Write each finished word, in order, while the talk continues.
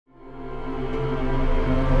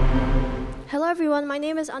everyone, my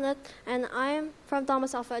name is Annette and I'm from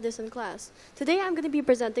Thomas Alpha Edison class. Today I'm going to be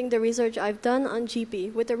presenting the research I've done on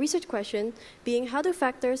GP with the research question being how do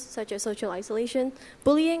factors such as social isolation,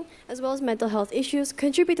 bullying, as well as mental health issues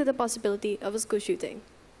contribute to the possibility of a school shooting.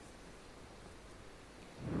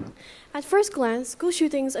 At first glance, school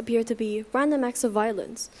shootings appear to be random acts of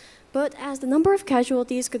violence. But as the number of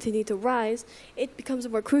casualties continue to rise, it becomes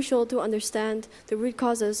more crucial to understand the root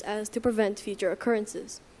causes as to prevent future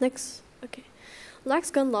occurrences. Next. Okay.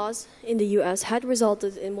 Lax gun laws in the US had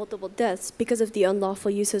resulted in multiple deaths because of the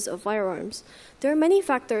unlawful uses of firearms. There are many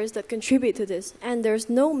factors that contribute to this, and there's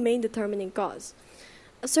no main determining cause.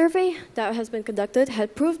 A survey that has been conducted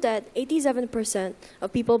had proved that 87%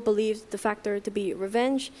 of people believed the factor to be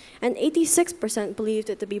revenge, and 86% believed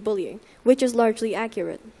it to be bullying, which is largely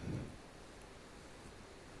accurate.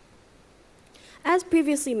 As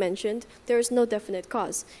previously mentioned, there is no definite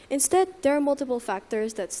cause. Instead, there are multiple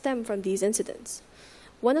factors that stem from these incidents.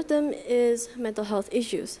 One of them is mental health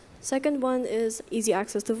issues. Second one is easy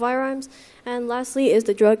access to firearms. And lastly is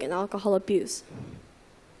the drug and alcohol abuse.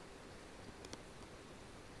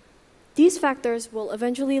 These factors will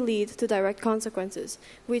eventually lead to direct consequences,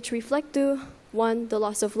 which reflect to, 1, the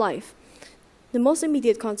loss of life. The most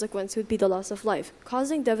immediate consequence would be the loss of life,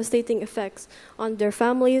 causing devastating effects on their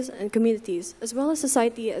families and communities, as well as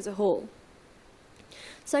society as a whole.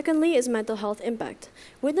 Secondly is mental health impact.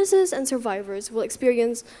 Witnesses and survivors will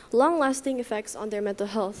experience long-lasting effects on their mental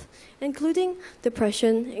health, including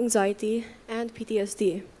depression, anxiety, and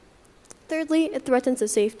PTSD. Thirdly, it threatens the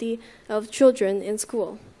safety of children in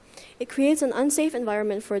school. It creates an unsafe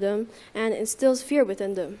environment for them and instills fear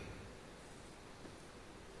within them.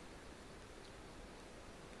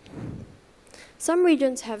 Some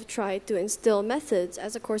regions have tried to instill methods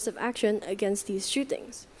as a course of action against these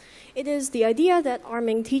shootings. It is the idea that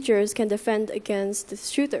arming teachers can defend against the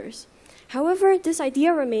shooters. However, this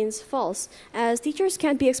idea remains false, as teachers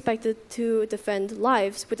can't be expected to defend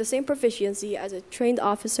lives with the same proficiency as a trained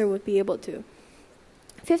officer would be able to.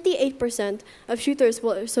 58% of shooters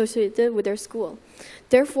were associated with their school.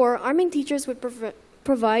 Therefore, arming teachers would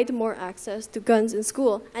provide more access to guns in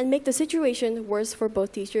school and make the situation worse for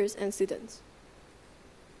both teachers and students.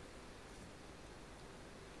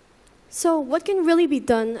 So, what can really be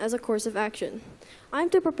done as a course of action? I'm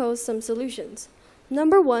to propose some solutions.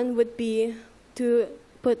 Number 1 would be to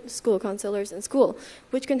put school counselors in school,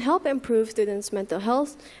 which can help improve students' mental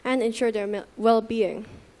health and ensure their well-being.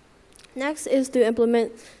 Next is to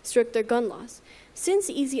implement stricter gun laws. Since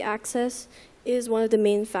easy access is one of the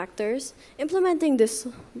main factors, implementing these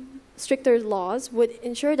stricter laws would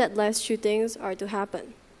ensure that less shootings are to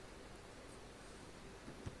happen.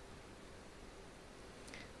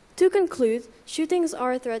 To conclude, shootings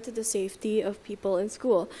are a threat to the safety of people in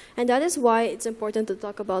school, and that is why it's important to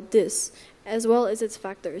talk about this, as well as its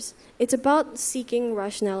factors. It's about seeking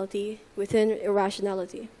rationality within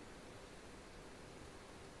irrationality.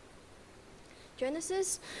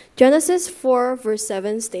 Genesis 4 verse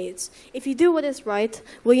 7 states, "If you do what is right,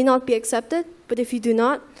 will you not be accepted? But if you do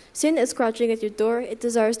not, sin is crouching at your door. It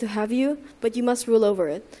desires to have you, but you must rule over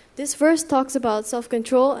it." This verse talks about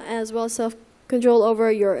self-control as well as self-control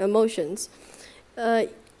over your emotions.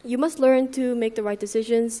 You must learn to make the right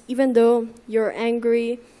decisions, even though you're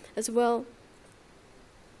angry as well.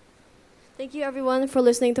 Thank you everyone for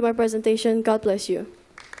listening to my presentation. God bless you.